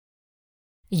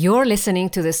You're listening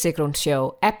to The Sigrun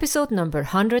Show, episode number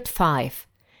 105.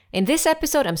 In this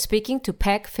episode, I'm speaking to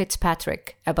Peg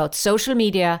Fitzpatrick about social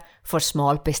media for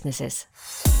small businesses.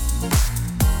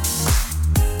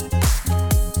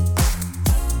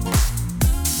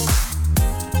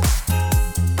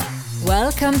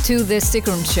 Welcome to The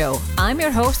Sigrun Show. I'm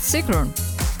your host, Sigrun,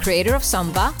 creator of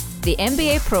Samba, the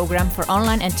MBA program for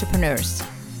online entrepreneurs.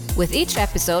 With each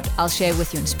episode, I'll share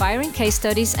with you inspiring case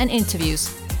studies and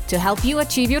interviews to help you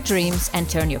achieve your dreams and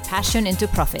turn your passion into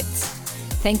profits.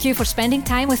 Thank you for spending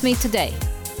time with me today.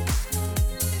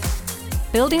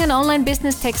 Building an online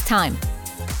business takes time.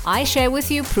 I share with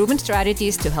you proven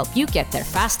strategies to help you get there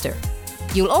faster.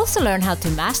 You'll also learn how to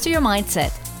master your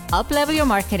mindset, up-level your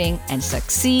marketing, and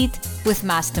succeed with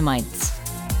masterminds.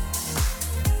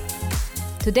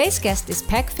 Today's guest is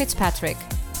Peg Fitzpatrick,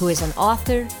 who is an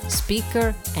author,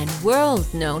 speaker, and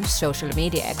world-known social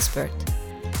media expert.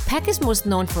 Peg is most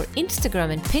known for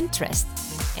Instagram and Pinterest,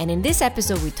 and in this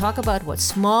episode we talk about what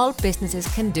small businesses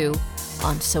can do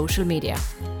on social media.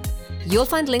 You'll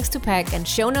find links to Peg and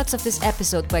show notes of this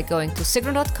episode by going to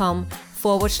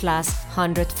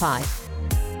sigrun.com/105.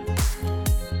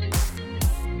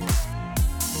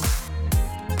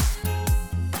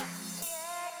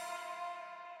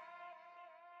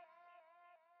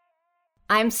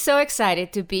 I'm so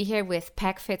excited to be here with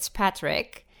Peg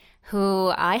Fitzpatrick,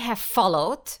 who I have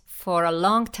followed for a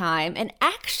long time. And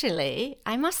actually,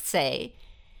 I must say,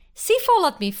 she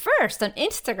followed me first on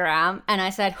Instagram. And I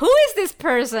said, who is this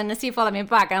person? And she followed me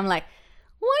back. And I'm like,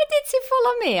 why did she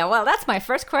follow me? Well, that's my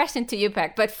first question to you,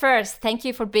 Peg. But first, thank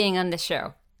you for being on the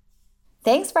show.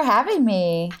 Thanks for having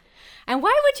me. And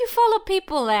why would you follow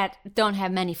people that don't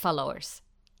have many followers?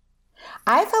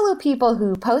 I follow people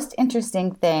who post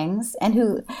interesting things and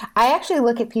who I actually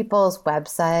look at people's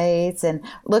websites and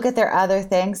look at their other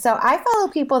things. So I follow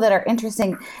people that are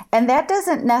interesting, and that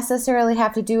doesn't necessarily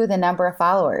have to do with the number of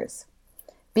followers,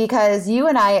 because you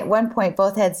and I at one point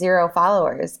both had 0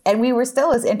 followers and we were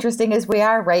still as interesting as we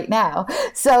are right now.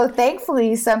 So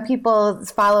thankfully some people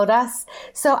followed us.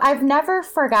 So I've never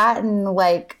forgotten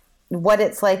what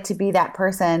it's like to be that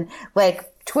person.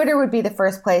 Twitter would be the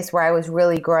first place where I was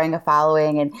really growing a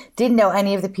following and didn't know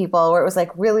any of the people, where it was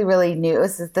really, really new.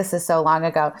 This is so long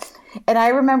ago. And I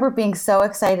remember being so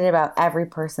excited about every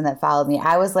person that followed me.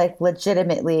 I was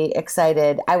legitimately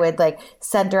excited. I would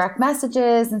send direct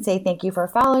messages and say, thank you for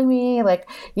following me.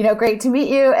 Great to meet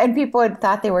you. And people had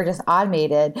thought they were just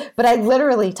automated, but I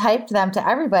literally typed them to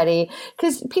everybody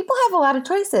because people have a lot of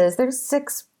choices. There's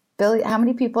 6 billion. How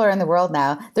many people are in the world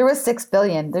now? There was 6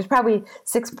 billion. There's probably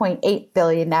 6.8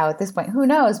 billion now at this point. Who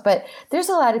knows? But there's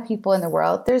a lot of people in the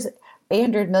world. There's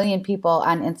 800 million people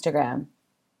on Instagram.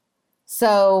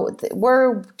 So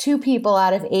we're 2 people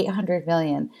out of 800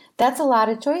 million. That's a lot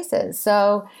of choices.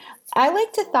 So I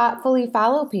like to thoughtfully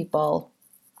follow people.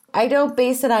 I don't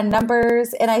base it on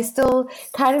numbers, and I still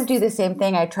kind of do the same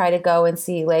thing. I try to go and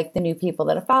see the new people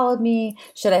that have followed me.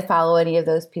 Should I follow any of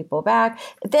those people back?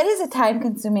 That is a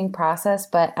time-consuming process,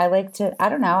 but I like to, I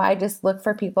don't know, I just look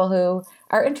for people who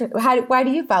are interested. Why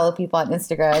do you follow people on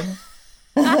Instagram?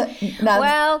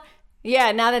 Well,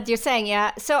 yeah, now that you're saying,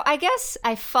 yeah. So I guess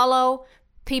I follow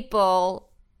people,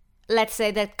 let's say,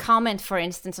 that comment, for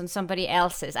instance, on somebody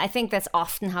else's. I think that's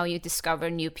often how you discover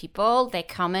new people. They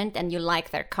comment and you like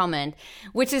their comment,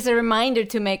 which is a reminder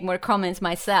to make more comments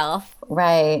myself.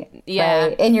 Right. Yeah.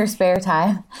 Right. In your spare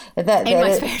time. In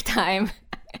my spare time.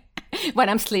 When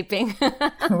I'm sleeping.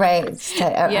 Right.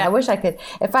 I wish I could.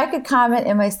 If I could comment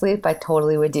in my sleep, I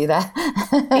totally would do that.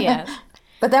 Yeah.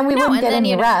 But then we wouldn't get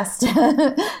any rest.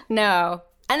 No.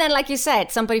 And then, like you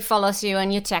said, somebody follows you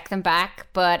and you check them back.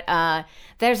 But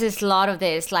there's this lot of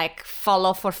this,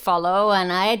 follow for follow.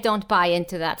 And I don't buy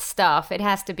into that stuff. It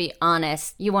has to be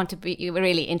honest. You want to be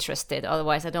really interested.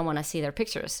 Otherwise, I don't want to see their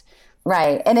pictures.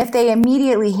 Right. And if they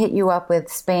immediately hit you up with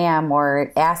spam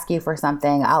or ask you for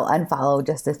something, I'll unfollow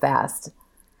just as fast.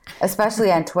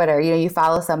 Especially on Twitter. You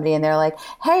follow somebody and they're like,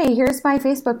 hey, here's my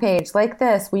Facebook page. Like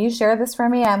this. Will you share this for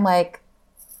me? I'm like,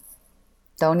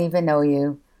 don't even know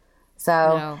you.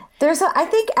 So I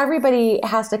think everybody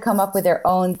has to come up with their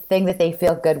own thing that they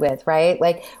feel good with, right?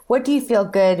 What do you feel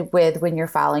good with when you're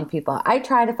following people? I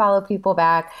try to follow people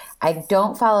back. I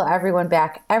don't follow everyone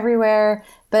back everywhere,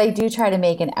 but I do try to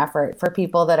make an effort for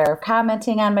people that are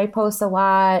commenting on my posts a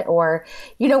lot, or,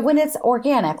 when it's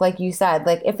organic, like you said,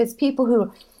 if it's people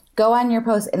who go on your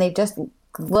post and they just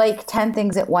 10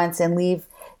 things at once and leave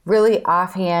really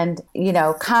offhand,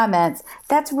 comments,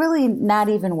 that's really not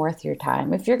even worth your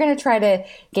time. If you're going to try to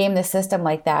game the system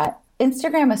like that,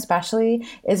 Instagram especially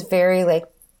is very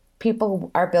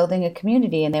people are building a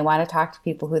community and they want to talk to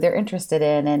people who they're interested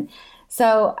in. And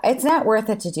So it's not worth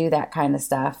it to do that kind of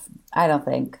stuff, I don't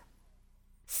think.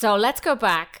 So let's go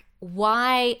back.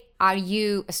 Why are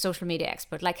you a social media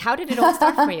expert? Like, how did it all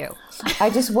start for you? I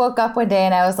just woke up one day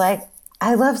and I was like,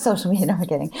 I love social media. No, I'm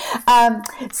kidding.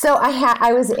 So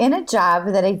I was in a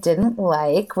job that I didn't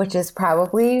like, which is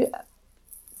probably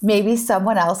maybe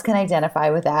someone else can identify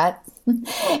with that.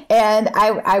 And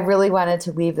I really wanted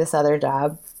to leave this other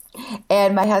job.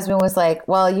 And my husband was like,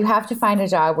 well, you have to find a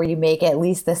job where you make at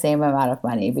least the same amount of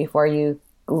money before you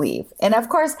leave. And of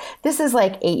course, this is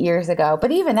like 8 years ago,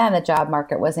 but even then the job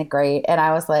market wasn't great. And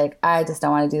I was like, I just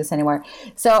don't want to do this anymore.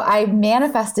 So I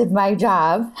manifested my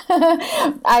job.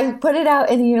 I put it out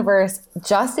in the universe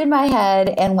just in my head.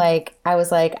 And like, I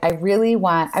was like, I've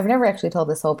never actually told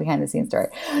this whole behind the scenes story.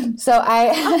 So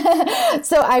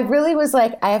I really was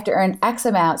like, I have to earn X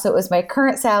amount. So it was my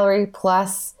current salary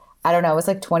plus, I don't know, it was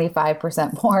like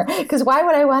 25% more. Because why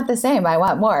would I want the same? I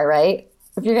want more, right?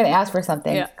 If you're going to ask for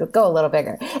something, go a little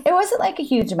bigger. It wasn't like a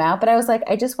huge amount, but I was like,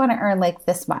 I just want to earn like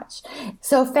this much.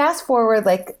 So fast forward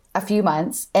like a few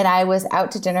months, and I was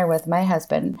out to dinner with my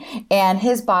husband, and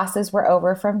his bosses were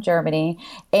over from Germany,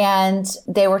 and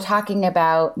they were talking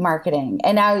about marketing.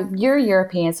 And now you're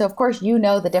European, so of course you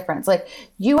know the difference. Like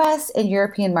US and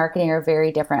European marketing are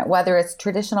very different, whether it's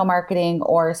traditional marketing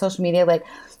or social media. Like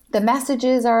the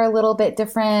messages are a little bit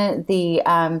different. The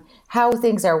how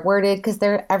things are worded, because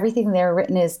everything they're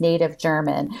written is native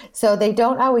German, so they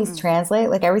don't always translate.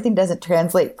 Like everything doesn't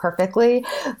translate perfectly.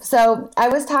 So I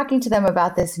was talking to them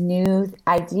about this new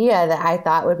idea that I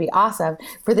thought would be awesome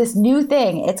for this new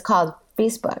thing. It's called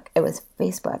Facebook. It was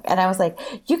Facebook. And I was like,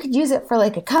 you could use it for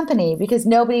like a company, because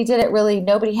nobody did it really.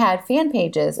 Nobody had fan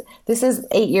pages. This is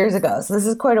 8 years ago. So this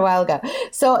is quite a while ago.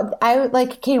 So I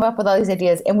like came up with all these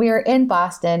ideas, and we were in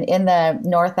Boston in the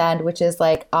North End, which is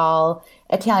like all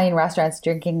Italian restaurants,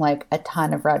 drinking like a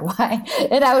ton of red wine.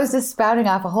 And I was just spouting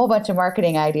off a whole bunch of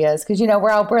marketing ideas, because, we're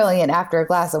all brilliant after a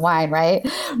glass of wine, right?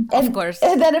 And, of course.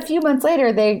 And then a few months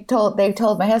later, they told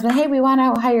my husband, hey, we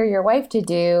want to hire your wife to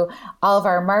do all of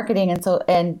our marketing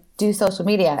and do social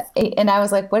media. And I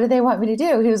was like, what do they want me to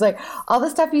do? He was like, all the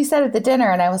stuff you said at the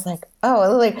dinner. And I was like,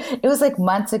 oh, like it was like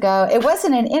months ago. It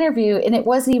wasn't an interview, and it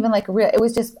wasn't even like real. It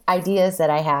was just ideas that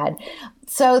I had.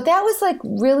 So that was like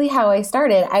really how I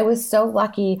started. I was so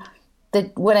lucky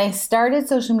that when I started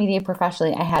social media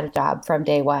professionally, I had a job from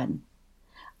day one.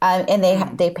 And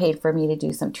they paid for me to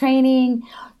do some training.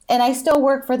 And I still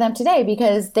work for them today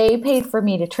because they paid for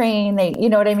me to train. You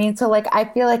know what I mean? So like, I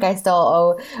feel like I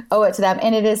still owe it to them.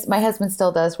 And it is, my husband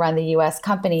still does run the US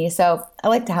company, so I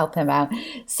like to help him out.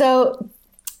 So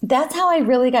that's how I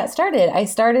really got started. I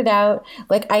started out,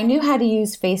 like, I knew how to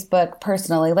use Facebook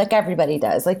personally, like everybody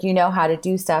does. Like, how to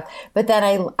do stuff. But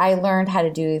then I learned how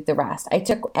to do the rest. I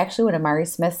took actually one of Mari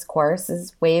Smith's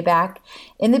courses way back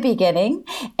in the beginning.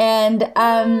 And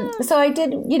so I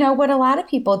did, what a lot of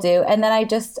people do. And then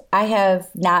I have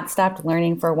not stopped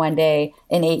learning for one day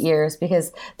in 8 years,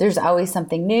 because there's always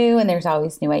something new and there's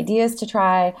always new ideas to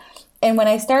try. And when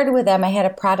I started with them, I had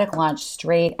a product launch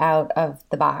straight out of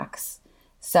the box.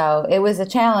 So it was a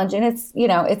challenge, and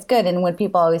it's good. And when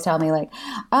people always tell me like,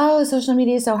 oh, social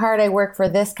media is so hard, I work for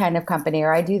this kind of company,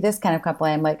 or I do this kind of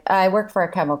company, I'm like, I work for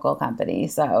a chemical company.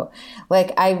 So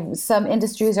like some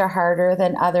industries are harder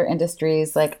than other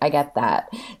industries. Like I get that.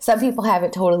 Some people have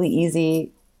it totally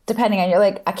easy, depending on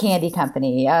like a candy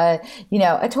company, a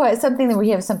toy, something that we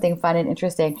have something fun and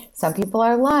interesting. Some people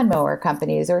are lawnmower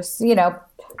companies, or,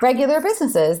 regular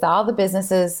businesses, all the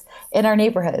businesses in our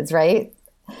neighborhoods, right?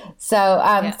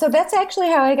 So, so that's actually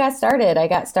how I got started. I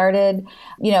got started,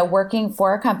 working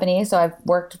for a company. So I've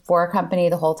worked for a company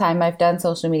the whole time I've done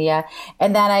social media.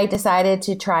 And then I decided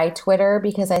to try Twitter,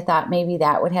 because I thought maybe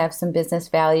that would have some business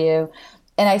value.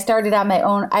 And I started on my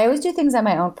own. I always do things on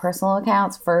my own personal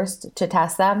accounts first to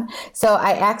test them. So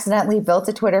I accidentally built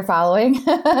a Twitter following.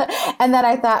 And then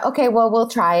I thought, okay, well, we'll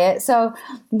try it. So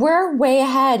we're way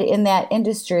ahead in that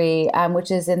industry, which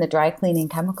is in the dry cleaning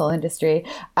chemical industry.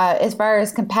 As far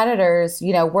as competitors,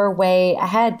 we're way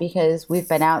ahead because we've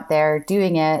been out there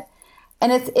doing it.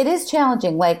 And it is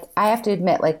challenging. Like, I have to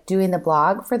admit, like, doing the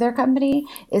blog for their company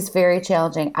is very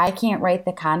challenging. I can't write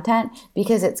the content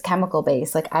because it's chemical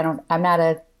based. Like, I don't have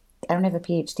a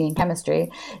PhD in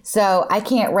chemistry, so I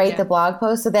can't write the blog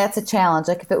post. So that's a challenge.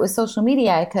 Like, if it was social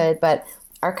media, I could, but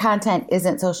our content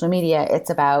isn't social media. It's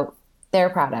about their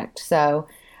product. So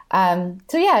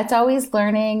yeah, it's always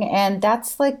learning. And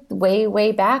that's like way,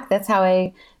 way back. That's how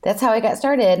I got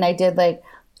started. And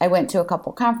I went to a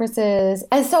couple conferences.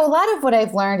 And so a lot of what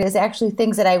I've learned is actually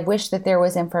things that I wish that there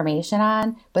was information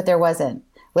on, but there wasn't.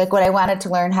 Like when I wanted to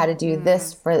learn how to do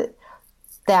this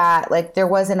that, like, there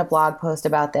wasn't a blog post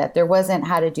about that. There wasn't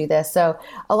how to do this. So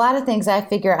a lot of things I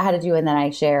figure out how to do and then I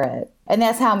share it. And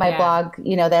that's how my blog,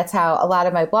 that's how a lot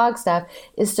of my blog stuff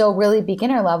is still really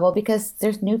beginner level because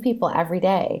there's new people every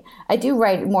day. I do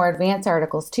write more advanced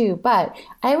articles too, but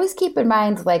I always keep in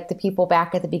mind, like, the people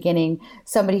back at the beginning,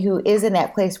 somebody who is in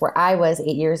that place where I was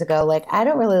 8 years ago, like, I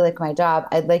don't really like my job.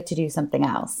 I'd like to do something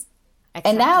else. Exactly.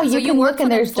 And now you can look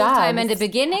and there's jobs. Full-time in the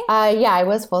beginning? Yeah, I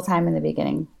was full-time in the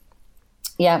beginning.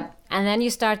 Yeah. And then you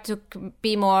start to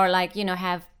be more like,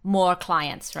 have more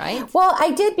clients, right? Well,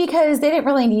 I did because they didn't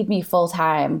really need me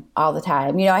full-time all the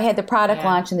time. I had the product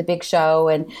launch and the big show.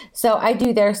 And so I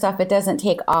do their stuff. It doesn't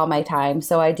take all my time.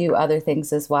 So I do other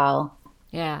things as well.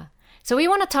 Yeah. So we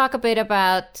want to talk a bit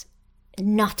about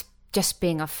not just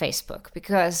being on Facebook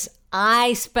because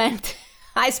I spent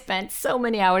so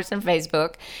many hours on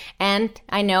Facebook, and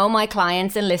I know my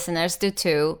clients and listeners do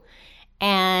too.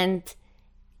 And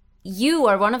you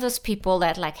are one of those people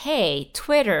that like, hey,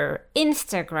 Twitter,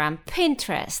 Instagram,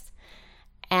 Pinterest.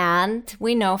 And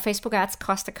we know Facebook ads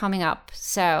cost are coming up.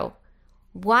 So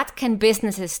what can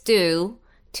businesses do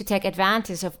to take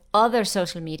advantage of other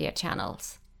social media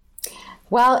channels?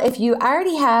 Well, if you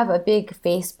already have a big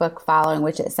Facebook following,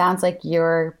 which it sounds like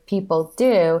your people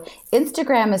do,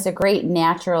 Instagram is a great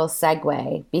natural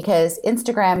segue because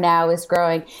Instagram now is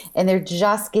growing and they're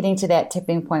just getting to that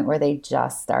tipping point where they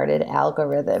just started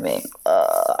algorithming.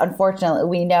 Unfortunately,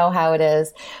 we know how it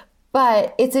is,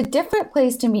 but it's a different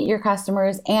place to meet your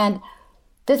customers. And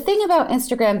the thing about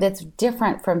Instagram that's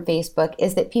different from Facebook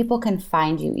is that people can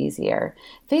find you easier.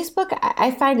 Facebook,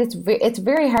 I find it's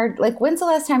very hard. Like, when's the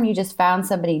last time you just found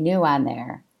somebody new on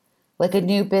there? Like a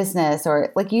new business,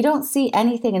 or like you don't see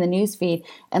anything in the newsfeed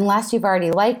unless you've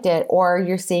already liked it or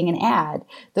you're seeing an ad.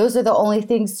 Those are the only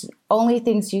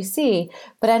things you see.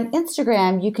 But on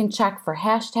Instagram, you can check for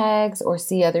hashtags or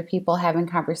see other people having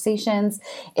conversations.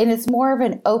 And it's more of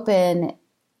an open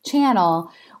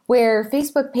channel where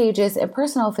Facebook pages and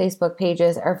personal Facebook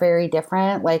pages are very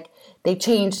different. Like, they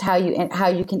changed how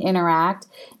you can interact.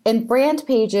 And brand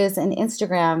pages and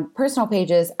Instagram personal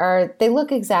pages they look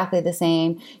exactly the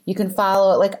same. You can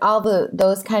follow, like, all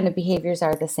those kind of behaviors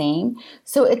are the same.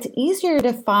 So it's easier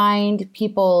to find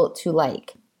people to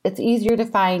like. It's easier to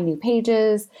find new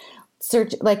pages.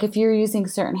 Search, like, if you're using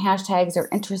certain hashtags or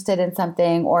interested in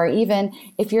something, or even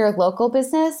if you're a local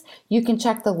business, you can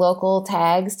check the local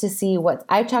tags to see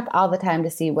I check all the time to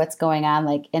see what's going on,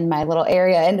 like, in my little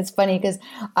area. And it's funny because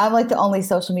I'm like the only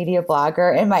social media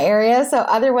blogger in my area. So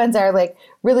other ones are like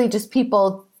really just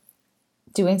people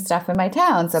doing stuff in my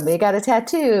town. Somebody got a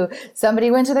tattoo. Somebody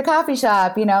went to the coffee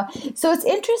shop, So it's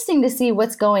interesting to see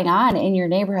what's going on in your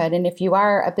neighborhood. And if you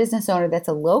are a business owner that's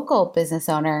a local business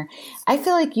owner, I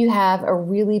feel like you have a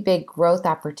really big growth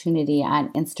opportunity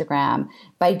on Instagram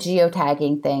by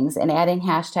geotagging things and adding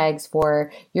hashtags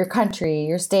for your country,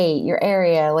 your state, your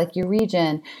area, like your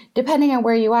region. Depending on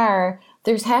where you are,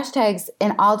 there's hashtags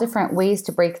in all different ways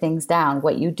to break things down,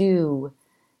 what you do,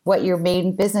 what your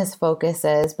main business focus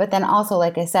is, but then also,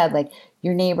 like I said, like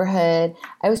your neighborhood.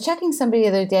 I was checking somebody the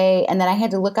other day and then I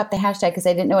had to look up the hashtag because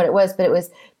I didn't know what it was, but it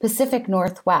was Pacific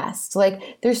Northwest.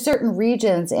 Like, there's certain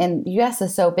regions, and US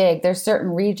is so big, there's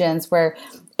certain regions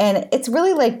and it's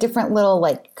really like different little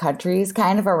like countries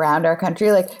kind of around our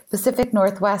country. Like, Pacific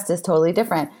Northwest is totally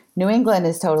different. New England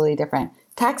is totally different.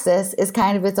 Texas is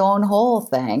kind of its own whole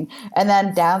thing. And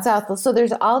then down south. So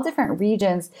there's all different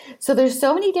regions. So there's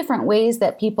so many different ways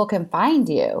that people can find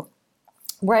you,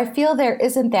 where I feel there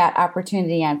isn't that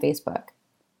opportunity on Facebook.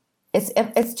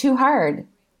 It's too hard.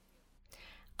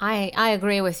 I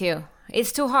agree with you.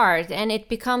 It's too hard. And it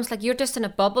becomes like you're just in a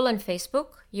bubble on Facebook.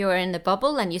 You're in the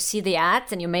bubble and you see the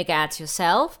ads and you make ads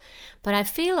yourself. But I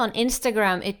feel on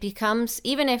Instagram, it becomes,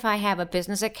 even if I have a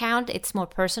business account, it's more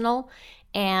personal.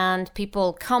 And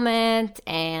people comment,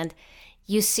 and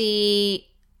you see,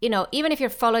 even if you're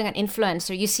following an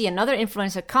influencer, you see another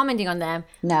influencer commenting on them.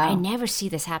 No. I never see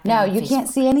this happening on Facebook. Can't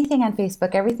see anything on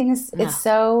Facebook. Everything is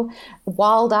so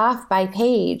walled off by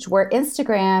page, where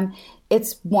Instagram,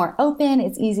 it's more open.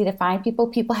 It's easy to find people.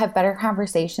 People have better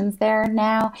conversations there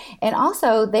now. And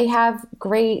also they have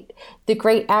the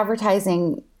great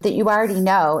advertising that you already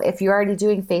know. If you're already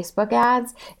doing Facebook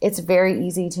ads, it's very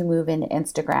easy to move into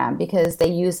Instagram because they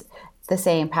use the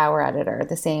same power editor,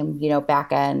 the same,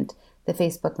 back end, the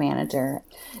Facebook manager.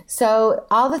 So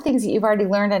all the things that you've already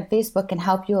learned on Facebook can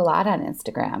help you a lot on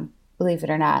Instagram, believe it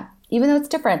or not, even though it's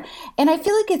different. And I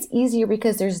feel like it's easier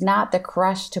because there's not the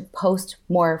crush to post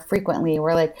more frequently.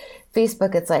 Where like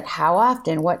Facebook, it's like, how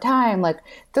often, what time? Like,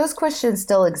 those questions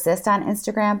still exist on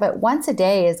Instagram, but once a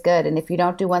day is good. And if you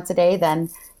don't do once a day, then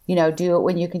do it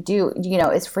when you can do,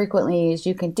 as frequently as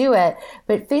you can do it.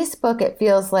 But Facebook, it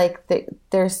feels like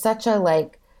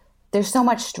there's so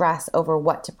much stress over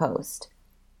what to post.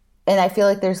 And I feel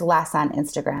like there's less on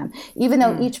Instagram, even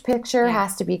though each picture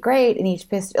has to be great. And each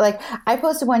picture, like I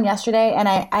posted one yesterday and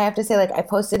I have to say, like I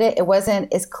posted it. It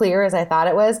wasn't as clear as I thought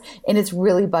it was. And it's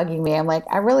really bugging me. I'm like,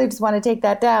 I really just want to take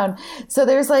that down. So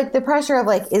there's like the pressure of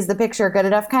like, is the picture good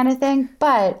enough kind of thing?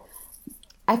 But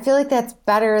I feel like that's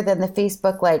better than the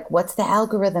Facebook, like what's the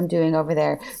algorithm doing over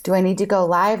there? Do I need to go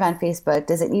live on Facebook?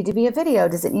 Does it need to be a video?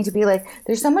 Does it need to be like,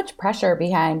 there's so much pressure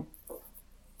behind.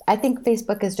 I think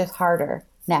Facebook is just harder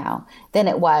now than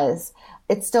it was.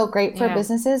 It's still great for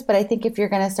businesses, but I think if you're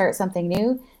going to start something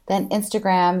new, then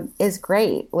Instagram is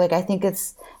great. Like I think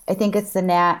it's a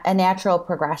natural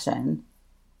progression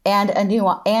and a new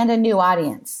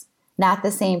audience, not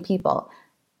the same people.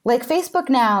 Like Facebook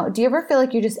now, do you ever feel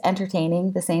like you're just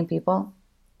entertaining the same people?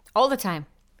 All the time.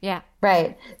 Yeah.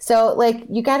 Right. So like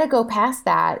you got to go past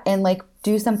that and like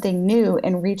do something new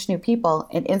and reach new people.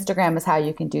 And Instagram is how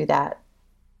you can do that.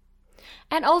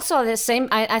 And also the same,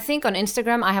 I think on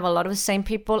Instagram, I have a lot of the same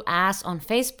people as on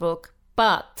Facebook,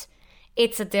 but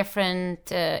it's a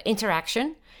different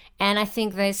interaction. And I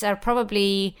think these are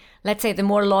probably, let's say, the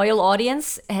more loyal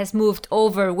audience has moved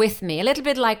over with me. A little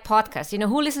bit like podcasts.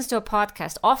 Who listens to a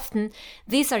podcast? Often,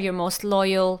 these are your most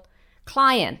loyal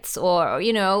clients. Or,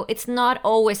 it's not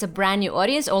always a brand new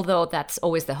audience, although that's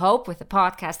always the hope with the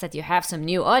podcast that you have some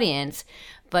new audience.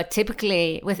 But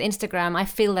typically with Instagram, I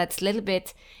feel that's a little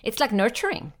bit, it's like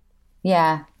nurturing.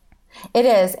 Yeah, it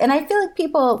is. And I feel like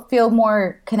people feel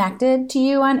more connected to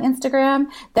you on Instagram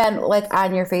than like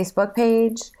on your Facebook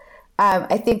page.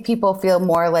 I think people feel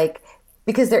more like,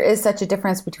 because there is such a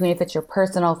difference between if it's your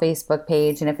personal Facebook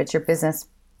page and if it's your business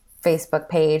Facebook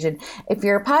page. And if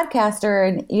you're a podcaster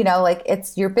and, like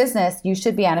it's your business, you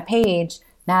should be on a page,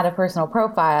 not a personal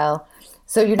profile.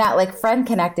 So you're not like friend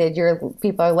connected.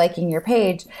 People are liking your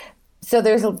page. So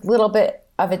there's a little bit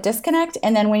of a disconnect.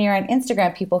 And then when you're on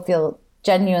Instagram, people feel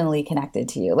genuinely connected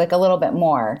to you, like a little bit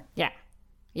more.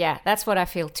 Yeah, that's what I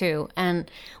feel too. And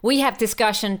we have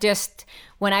discussion just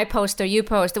when I post or you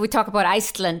post, we talk about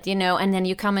Iceland, and then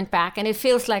you comment back and it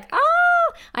feels like,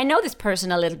 I know this person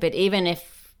a little bit, even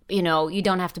if, you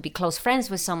don't have to be close friends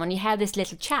with someone. You have this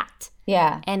little chat.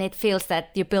 Yeah. And it feels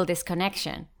that you build this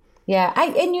connection. Yeah,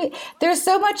 there's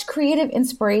so much creative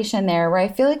inspiration there where I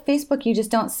feel like Facebook, you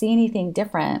just don't see anything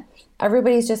different.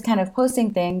 Everybody's just kind of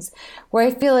posting things, where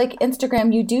I feel like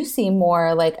Instagram, you do see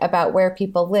more like about where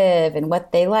people live and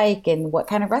what they like and what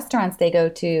kind of restaurants they go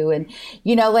to. And,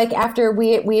 like after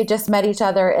we had just met each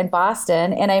other in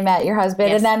Boston and I met your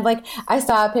husband, and then like I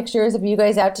saw pictures of you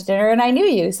guys out to dinner and I knew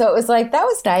you. So it was like, that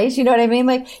was nice. You know what I mean?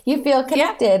 Like you feel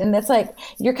connected and it's like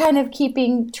you're kind of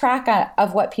keeping track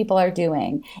of what people are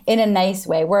doing in a nice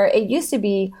way, where it used to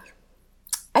be,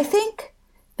 I think,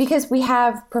 because we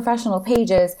have professional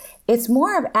pages, it's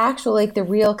more of actual like the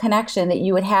real connection that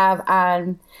you would have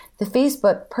on the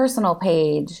Facebook personal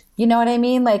page. You know what I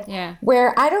mean? Like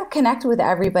where I don't connect with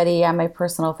everybody on my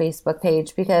personal Facebook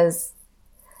page because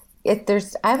I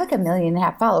have like 1.5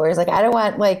 million followers. Like I don't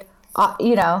want like,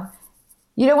 you don't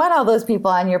want all those people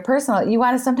on your personal. You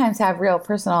want to sometimes have real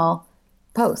personal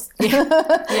posts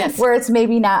where it's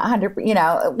maybe not 100,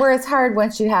 where it's hard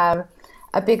once you have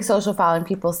a big social following,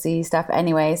 people see stuff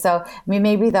anyway. So, I mean,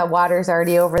 maybe the water's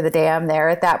already over the dam there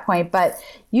at that point, but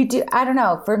I don't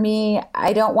know. For me,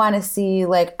 I don't want to see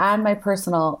like on my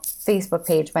personal Facebook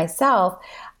page myself,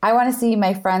 I want to see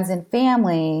my friends and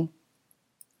family,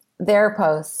 their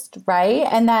post, right?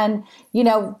 And then,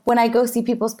 when I go see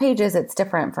people's pages, it's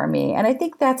different for me. And I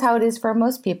think that's how it is for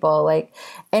most people. Like,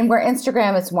 and where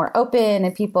Instagram, it's more open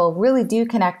and people really do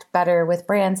connect better with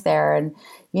brands there. And,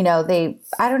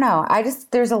 I don't know.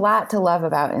 There's a lot to love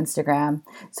about Instagram.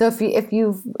 So if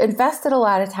you've invested a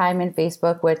lot of time in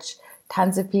Facebook, which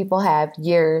tons of people have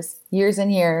years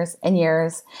and years and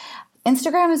years,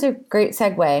 Instagram is a great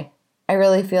segue. I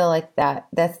really feel like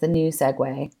that's the new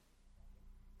segue.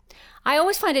 I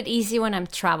always find it easy when I'm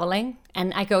traveling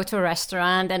and I go to a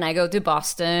restaurant and I go to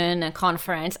Boston, a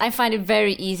conference. I find it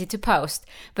very easy to post.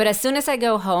 But as soon as I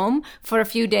go home for a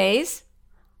few days,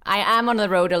 I am on the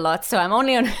road a lot. So I'm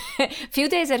only on a few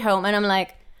days at home and I'm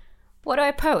like, what do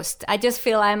I post? I just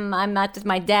feel I'm at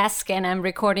my desk and I'm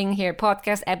recording here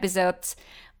podcast episodes.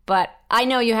 But I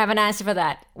know you have an answer for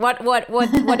that. What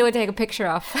do I take a picture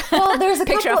of? Well, there's a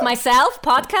picture of myself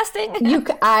podcasting.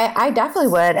 I definitely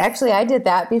would. Actually, I did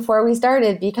that before we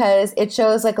started because it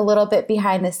shows like a little bit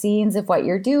behind the scenes of what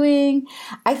you're doing.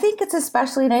 I think it's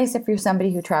especially nice if you're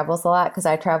somebody who travels a lot, because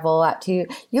I travel a lot too.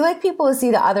 You like people to see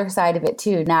the other side of it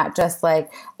too, not just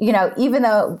like, you know, even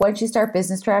though once you start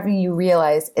business traveling, you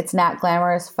realize it's not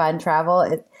glamorous, fun travel.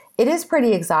 It is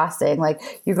pretty exhausting.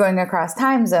 Like you're going across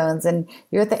time zones and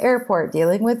you're at the airport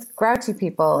dealing with grouchy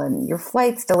people and your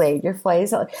flight's delayed.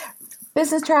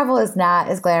 Business travel is not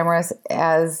as glamorous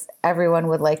as everyone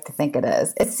would like to think it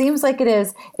is. It seems like it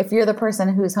is if you're the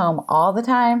person who's home all the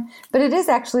time, but it is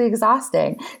actually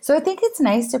exhausting. So I think it's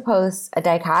nice to post a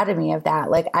dichotomy of that.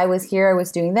 Like I was here, I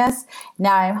was doing this.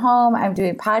 Now I'm home, I'm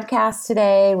doing podcasts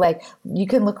today. Like you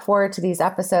can look forward to these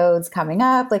episodes coming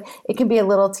up. Like it can be a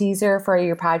little teaser for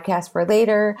your podcast for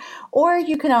later. Or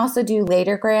you can also do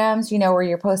latergrams, you know, where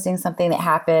you're posting something that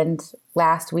happened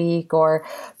last week, or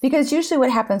because usually what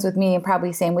happens with me, and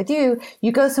probably same with you, you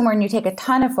go somewhere and you take a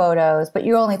ton of photos, but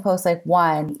you only post like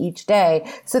one each day.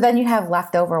 So then you have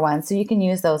leftover ones, so you can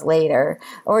use those later,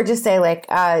 or just say like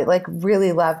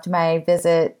really loved my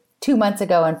visit 2 months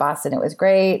ago in Boston. It was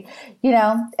great. You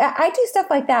know, I do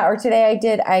stuff like that. Or today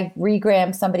I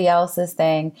regrammed somebody else's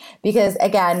thing because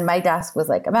again, my desk was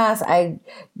like a mess. I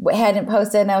hadn't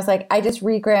posted and I was like, I just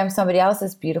regrammed somebody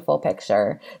else's beautiful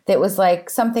picture that was like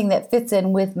something that fits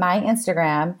in with my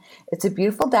Instagram. It's a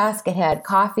beautiful desk. It had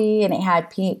coffee and it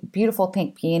had beautiful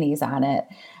pink peonies on it.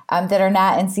 That are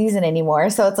not in season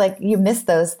anymore. So it's like you miss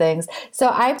those things. So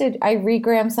I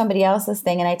regrammed somebody else's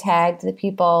thing and I tagged the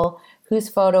people whose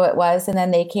photo it was, and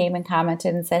then they came and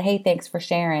commented and said, hey, thanks for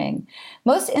sharing.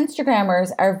 Most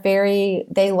Instagrammers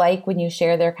they like when you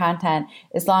share their content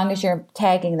as long as you're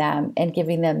tagging them and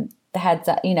giving them the heads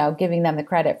up, you know, giving them the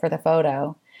credit for the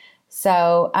photo.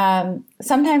 So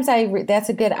sometimes that's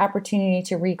a good opportunity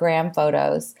to regram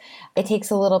photos. It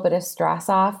takes a little bit of stress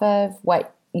off of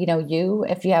what, you know,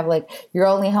 if you have like, you're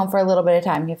only home for a little bit of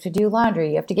time, you have to do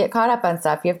laundry, you have to get caught up on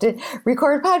stuff, you have to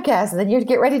record podcasts, and then you have to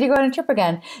get ready to go on a trip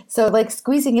again. So like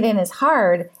squeezing it in is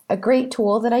hard. A great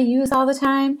tool that I use all the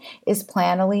time is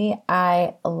Planoly.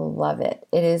 I love it.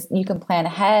 It is, you can plan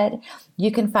ahead.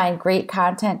 You can find great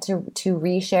content to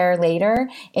reshare later,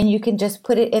 and you can just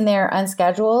put it in there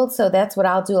unscheduled. So that's what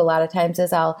I'll do a lot of times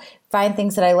is I'll find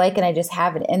things that I like and I just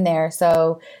have it in there.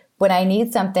 So when I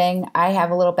need something, I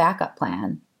have a little backup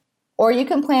plan. Or you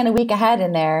can plan a week ahead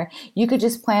in there. You could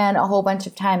just plan a whole bunch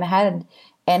of time ahead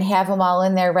and have them all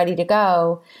in there ready to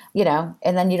go, you know,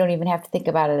 and then you don't even have to think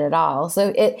about it at all.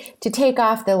 So to take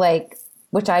off the like,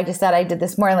 which I just said I did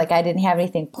this morning, like I didn't have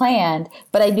anything planned,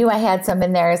 but I knew I had some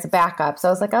in there as a backup. So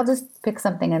I was like, I'll just pick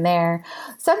something in there.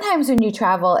 Sometimes when you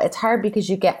travel, it's hard because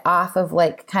you get off of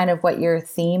like kind of what your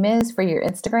theme is for your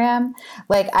Instagram.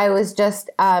 Like I was just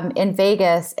in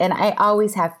Vegas and I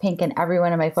always have pink in every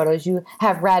one of my photos. You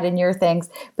have red in your things,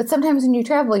 but sometimes when you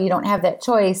travel, you don't have that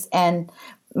choice. And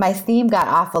my theme got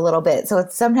off a little bit. So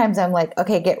sometimes I'm like,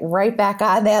 okay, get right back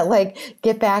on that, like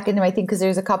get back into my theme. Cause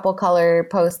there's a couple color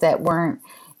posts that weren't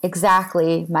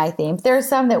exactly my theme. There's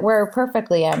some that were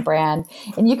perfectly on brand,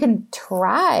 and you can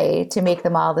try to make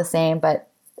them all the same, but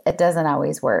it doesn't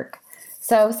always work.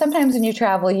 So sometimes when you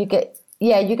travel, you get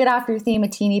off your theme a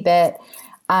teeny bit.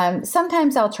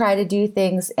 Sometimes I'll try to do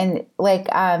things and like,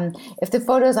 if the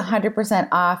photo is 100%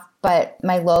 off, but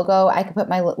my logo, I could put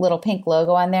my little pink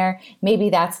logo on there.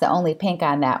 Maybe that's the only pink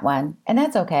on that one. And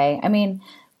that's okay. I mean,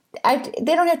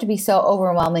 they don't have to be so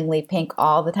overwhelmingly pink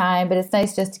all the time, but it's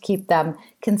nice just to keep them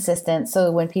consistent.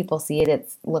 So when people see it,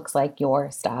 it looks like your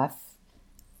stuff.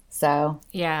 So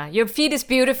yeah, your feed is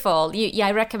beautiful.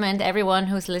 I recommend everyone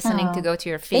who's listening to go to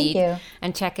your feed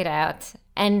and check it out.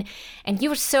 And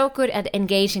you're so good at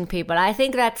engaging people. I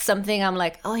think that's something I'm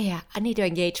like, oh yeah, I need to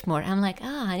engage more. I'm like,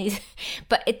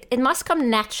 but it must come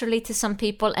naturally to some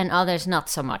people and others not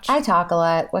so much. I talk a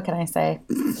lot. What can I say?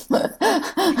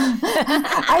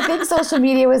 I think social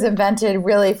media was invented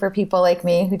really for people like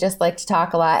me who just like to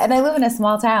talk a lot. And I live in a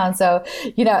small town. So,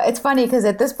 you know, it's funny because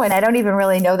at this point, I don't even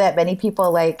really know that many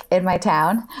people like in my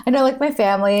town. I know like my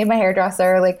family, my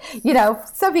hairdresser, like, you know,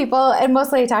 some people, and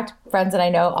mostly I talk to friends that I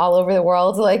know all over the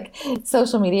world, like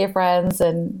social media friends.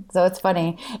 And so it's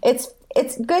funny. It's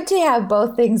good to have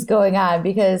both things going on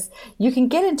because you can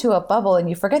get into a bubble and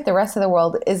you forget the rest of the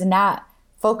world is not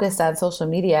focused on social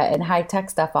media and high tech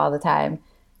stuff all the time.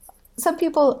 Some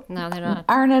people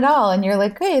aren't at all. And you're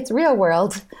like, hey, it's real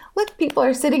world. Look, people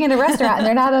are sitting in a restaurant and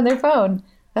they're not on their phone.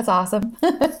 That's awesome.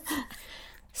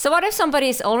 So what if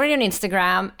somebody's already on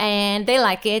Instagram and they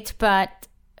like it, but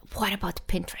what about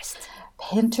Pinterest?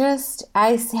 Pinterest,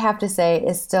 I have to say,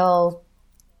 is still,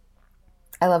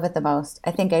 I love it the most.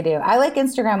 I think I do. I like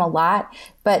Instagram a lot,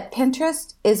 but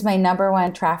Pinterest is my number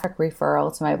one traffic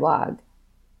referral to my blog.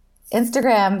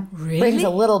 Instagram brings a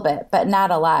little bit, but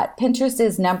not a lot. Pinterest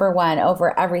is number one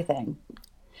over everything.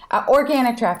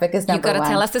 Organic traffic is number one. You got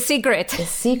to tell us the secret. The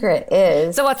secret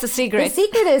is... So what's the secret? The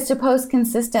secret is to post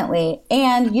consistently,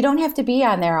 and you don't have to be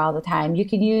on there all the time. You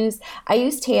can use... I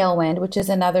use Tailwind, which is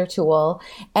another tool,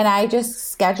 and I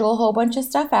just schedule a whole bunch of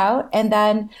stuff out, and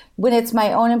then when it's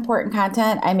my own important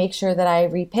content, I make sure that I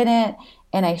repin it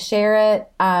and I share it.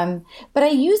 But I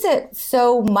use it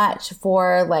so much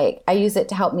for, like, I use it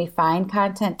to help me find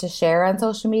content to share on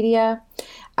social media.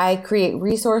 I create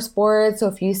resource boards. So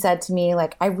if you said to me,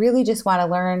 like, I really just want to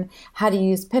learn how to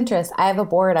use Pinterest, I have a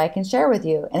board I can share with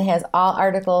you. And it has all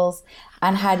articles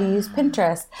on how to use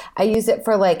Pinterest. I use it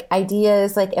for like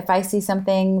ideas. Like if I see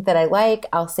something that I like,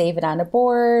 I'll save it on a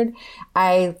board.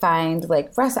 I find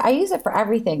like, I use it for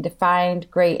everything to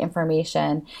find great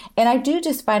information. And I do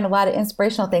just find a lot of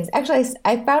inspirational things. Actually,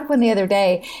 I found one the other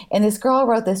day, and this girl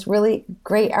wrote this really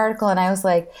great article. And I was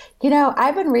like,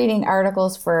 I've been reading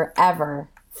articles forever.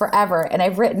 And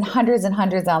I've written hundreds and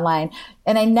hundreds online.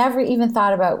 And I never even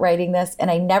thought about writing this.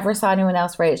 And I never saw anyone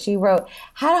else write it. She wrote,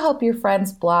 how to help your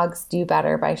friends' blogs do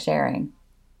better by sharing.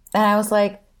 And I was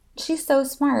like, she's so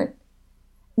smart.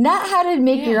 Not how to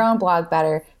make your own blog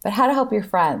better, but how to help your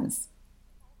friends.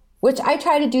 Which I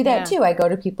try to do that too. I go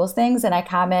to people's things and I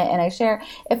comment and I share.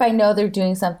 If I know they're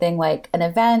doing something like an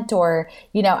event or,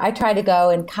 I try to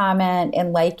go and comment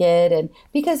and like it. And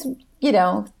because,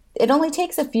 it only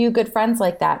takes a few good friends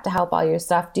like that to help all your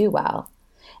stuff do well.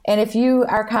 And if you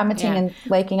are commenting and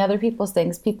liking other people's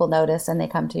things, people notice and they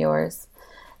come to yours.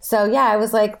 So yeah, I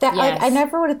was like that. Yes. Like, I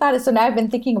never would have thought it. So now I've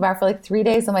been thinking about it for like 3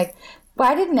 days. I'm like,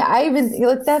 why didn't I even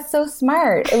look? That's so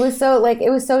smart. It was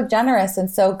so generous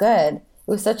and so good. It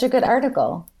was such a good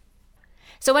article.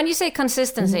 So when you say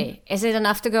consistency, is it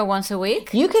enough to go once a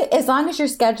week? You could, as long as you're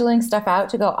scheduling stuff out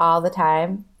to go all the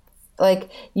time.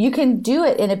 Like you can do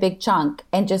it in a big chunk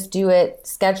and just do it,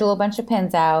 schedule a bunch of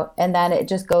pins out, and then it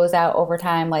just goes out over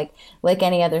time like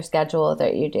any other schedule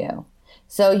that you do.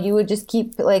 So you would just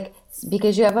keep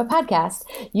because you have a podcast,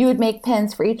 you would make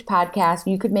pins for each podcast.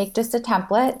 You could make just a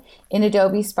template in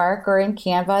Adobe Spark or in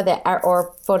Canva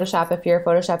or Photoshop if you're a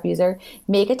Photoshop user.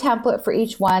 Make a template for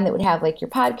each one that would have like your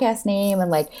podcast name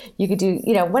and like you could do,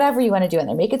 whatever you want to do in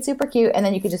there. Make it super cute, and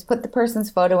then you could just put the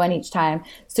person's photo in each time.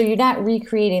 So you're not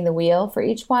recreating the wheel for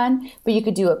each one, but you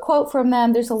could do a quote from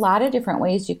them. There's a lot of different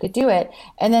ways you could do it,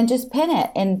 and then just pin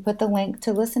it and put the link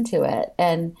to listen to it.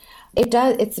 And it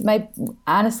does.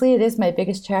 Honestly, it is my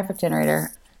biggest traffic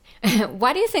generator.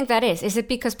 Why do you think that is? Is it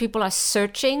because people are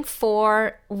searching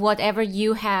for whatever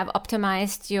you have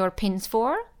optimized your pins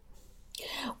for?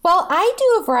 Well, I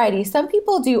do a variety. Some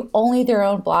people do only their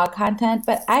own blog content,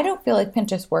 but I don't feel like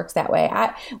Pinterest works that way.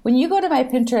 When you go to my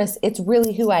Pinterest, it's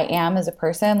really who I am as a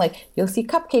person. Like you'll see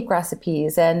cupcake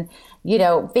recipes and,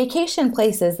 vacation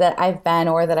places that I've been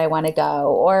or that I want to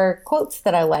go, or quotes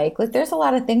that I like. Like there's a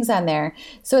lot of things on there.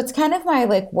 So it's kind of my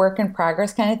like work in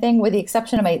progress kind of thing, with the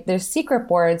exception of there's secret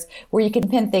boards where you can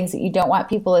pin things that you don't want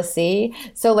people to see.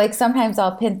 So like sometimes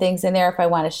I'll pin things in there if I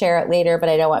want to share it later, but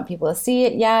I don't want people to see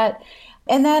it yet.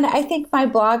 And then I think my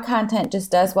blog content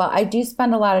just does well. I do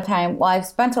spend a lot of time, I've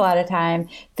spent a lot of time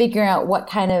figuring out what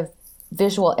kind of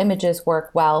visual images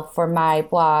work well for my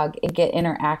blog and get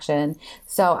interaction.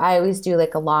 So I always do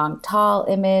like a long, tall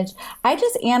image. I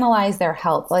just analyze their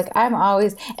help. Like and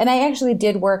I actually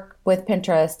did work with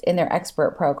Pinterest in their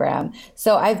expert program.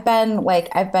 So I've been,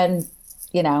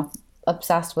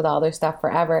 obsessed with all their stuff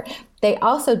forever. They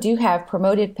also do have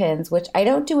promoted pins, which I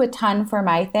don't do a ton for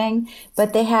my thing,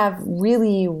 but they have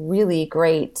really, really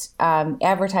great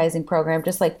advertising program,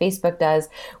 just like Facebook does,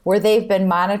 where they've been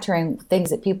monitoring things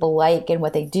that people like and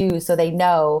what they do. So they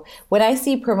know when I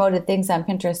see promoted things on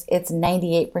Pinterest, it's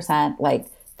 98% like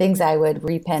things I would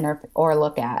repin or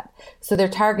look at. So their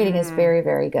targeting is very,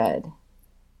 very good.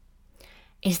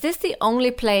 Is this the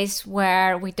only place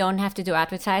where we don't have to do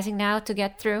advertising now to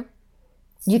get through?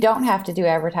 You don't have to do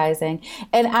advertising.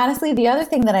 And honestly, the other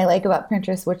thing that I like about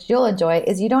Pinterest, which you'll enjoy,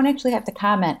 is you don't actually have to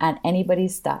comment on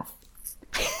anybody's stuff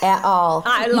at all.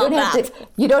 I love that.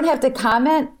 You don't have to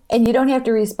comment, and you don't have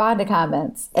to respond to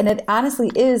comments. And it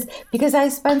honestly is, because I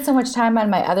spend so much time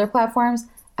on my other platforms,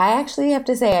 I actually have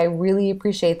to say I really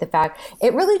appreciate the fact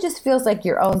it really just feels like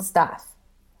your own stuff.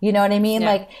 You know what I mean? Yeah.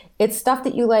 Like it's stuff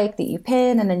that you like that you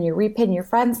pin, and then you repin your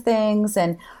friends' things,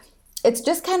 and it's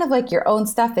just kind of like your own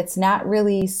stuff. It's not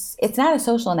a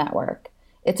social network.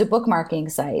 It's a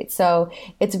bookmarking site. So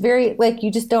it's very like,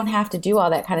 you just don't have to do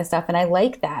all that kind of stuff. And I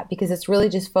like that because it's really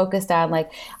just focused on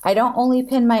like, I don't only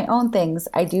pin my own things,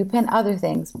 I do pin other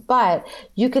things, but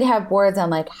you could have boards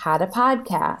on like how to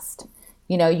podcast.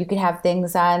 You know, you could have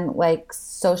things on like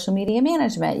social media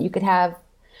management. You could have,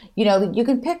 you know, you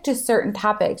can pick just certain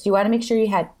topics. You want to make sure you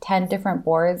had 10 different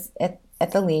boards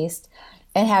at the least,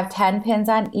 and have 10 pins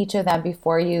on each of them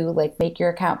before you like make your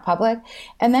account public,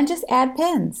 and then just add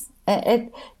pins.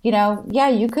 It, you know, yeah,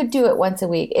 you could do it once a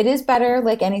week. It is better,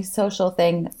 like any social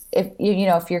thing, if you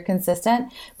know, if you're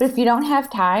consistent. But if you don't have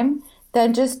time,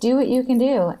 then just do what you can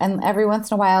do. And every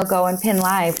once in a while, go and pin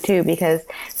live too, because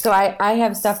so I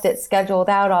have stuff that's scheduled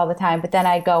out all the time, but then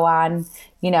I go on,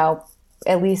 you know,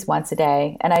 at least once a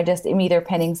day, and I just am either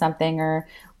pinning something or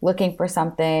looking for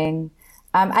something.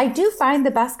 I do find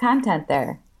the best content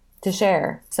there to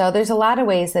share. So there's a lot of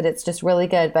ways that it's just really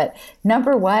good. But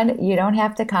number one, you don't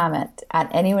have to comment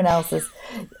on anyone else's.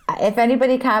 If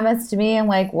anybody comments to me, I'm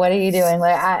like, what are you doing?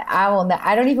 Like,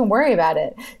 I don't even worry about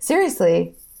it.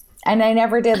 Seriously. And I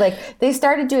never did. Like, they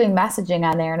started doing messaging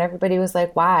on there and everybody was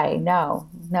like, why? No.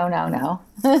 No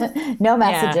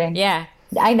messaging. Yeah.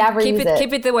 I never use it.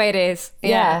 Keep it the way it is.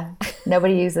 Yeah.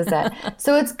 Nobody uses it.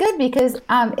 So it's good because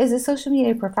as a social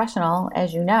media professional,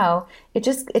 as you know, it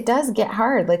does get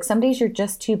hard. Like some days you're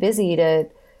just too busy to,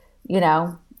 you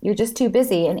know, you're just too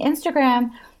busy. And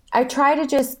Instagram, I try to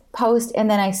just post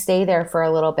and then I stay there for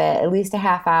a little bit, at least a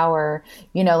half hour,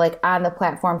 you know, like on the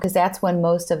platform, because that's when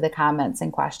most of the comments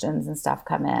and questions and stuff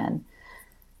come in.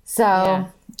 So yeah.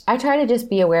 I try to just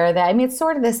be aware of that. I mean, it's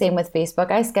sort of the same with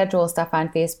Facebook. I schedule stuff on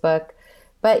Facebook.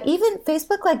 But even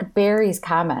Facebook like buries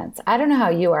comments. I don't know how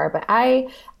you are, but I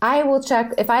will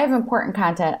check if I have important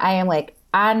content. I am like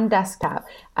on desktop.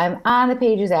 I'm on the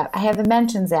Pages app. I have the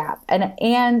Mentions app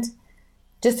and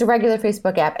just a regular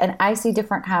Facebook app, and I see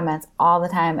different comments all the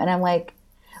time. And I'm like,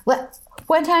 what?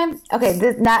 One time, okay,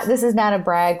 this is not a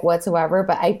brag whatsoever,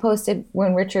 but I posted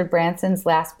when Richard Branson's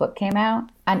last book came out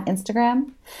on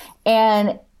Instagram,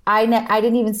 and I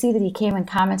didn't even see that he came and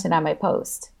commented on my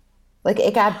post. Like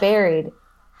it got buried.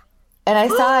 And I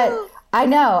saw it,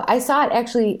 I saw it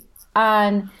actually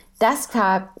on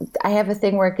desktop. I have a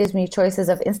thing where it gives me choices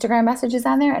of Instagram messages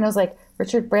on there. And it was like,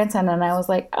 Richard Branson. And I was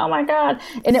like, oh my God.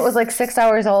 And it was like 6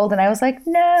 hours old. And I was like,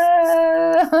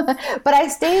 no. But I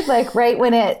stayed like right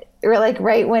when it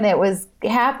was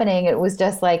happening. It was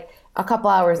just like a couple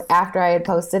hours after I had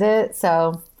posted it.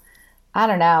 So I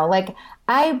don't know. Like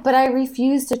but I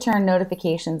refuse to turn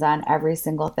notifications on every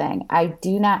single thing. I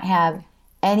do not have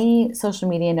any social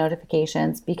media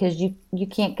notifications because you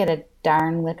can't get a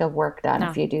darn lick of work done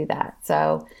if you do that.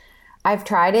 So I've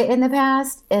tried it in the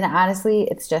past and honestly,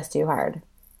 it's just too hard.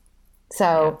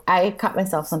 So yeah. I cut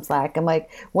myself some slack. I'm like,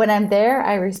 when I'm there,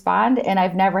 I respond, and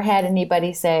I've never had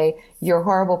anybody say, you're a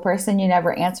horrible person, you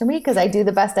never answer me, because I do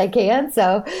the best I can.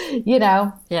 So, you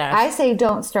know, yeah. I say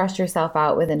don't stress yourself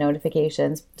out with the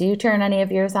notifications. Do you turn any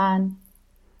of yours on?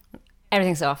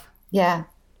 Everything's off. Yeah.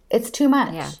 It's too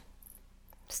much. Yeah.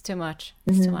 It's too much.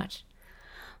 It's too much.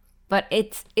 But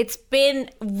it's been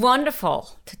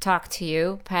wonderful to talk to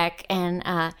you, Peg. And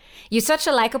you're such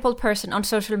a likable person on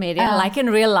social media, like in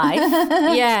real life.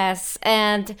 Yes.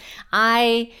 And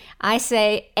I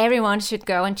say everyone should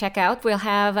go and check out. We'll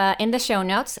have in the show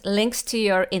notes links to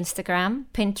your Instagram,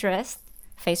 Pinterest,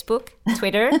 Facebook,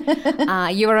 Twitter.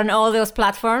 You're on all those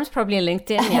platforms, probably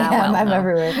LinkedIn. Yeah, I'm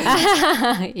everywhere.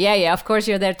 Yeah, of course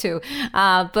you're there too.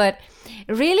 But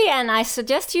really, and I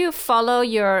suggest you follow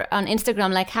on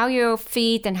Instagram, like how you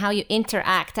feed and how you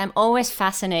interact. I'm always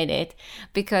fascinated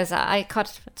because I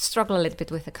struggle a little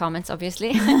bit with the comments,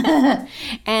 obviously.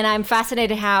 And I'm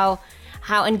fascinated how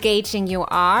engaging you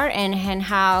are and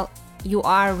how you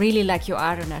are really like you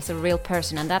are and as a real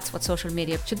person. And that's what social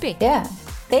media should be. Yeah.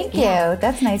 Thank you. Yeah.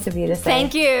 That's nice of you to say.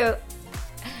 Thank you.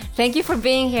 Thank you for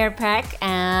being here, Peg.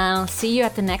 And I'll see you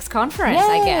at the next conference, Yay.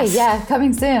 I guess. Yeah,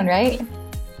 coming soon, right?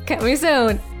 Coming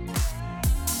soon.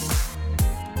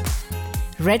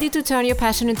 Ready to turn your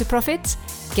passion into profits?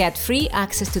 Get free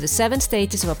access to the 7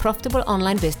 stages of a profitable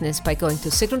online business by going to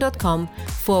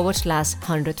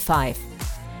sigrun.com/105.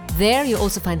 There you'll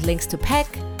also find links to Peg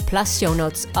plus show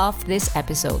notes of this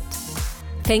episode.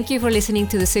 Thank you for listening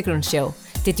to The Sigrun Show.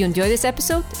 Did you enjoy this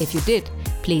episode? If you did,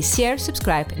 please share,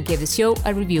 subscribe, and give the show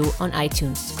a review on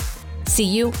iTunes. See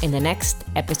you in the next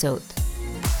episode.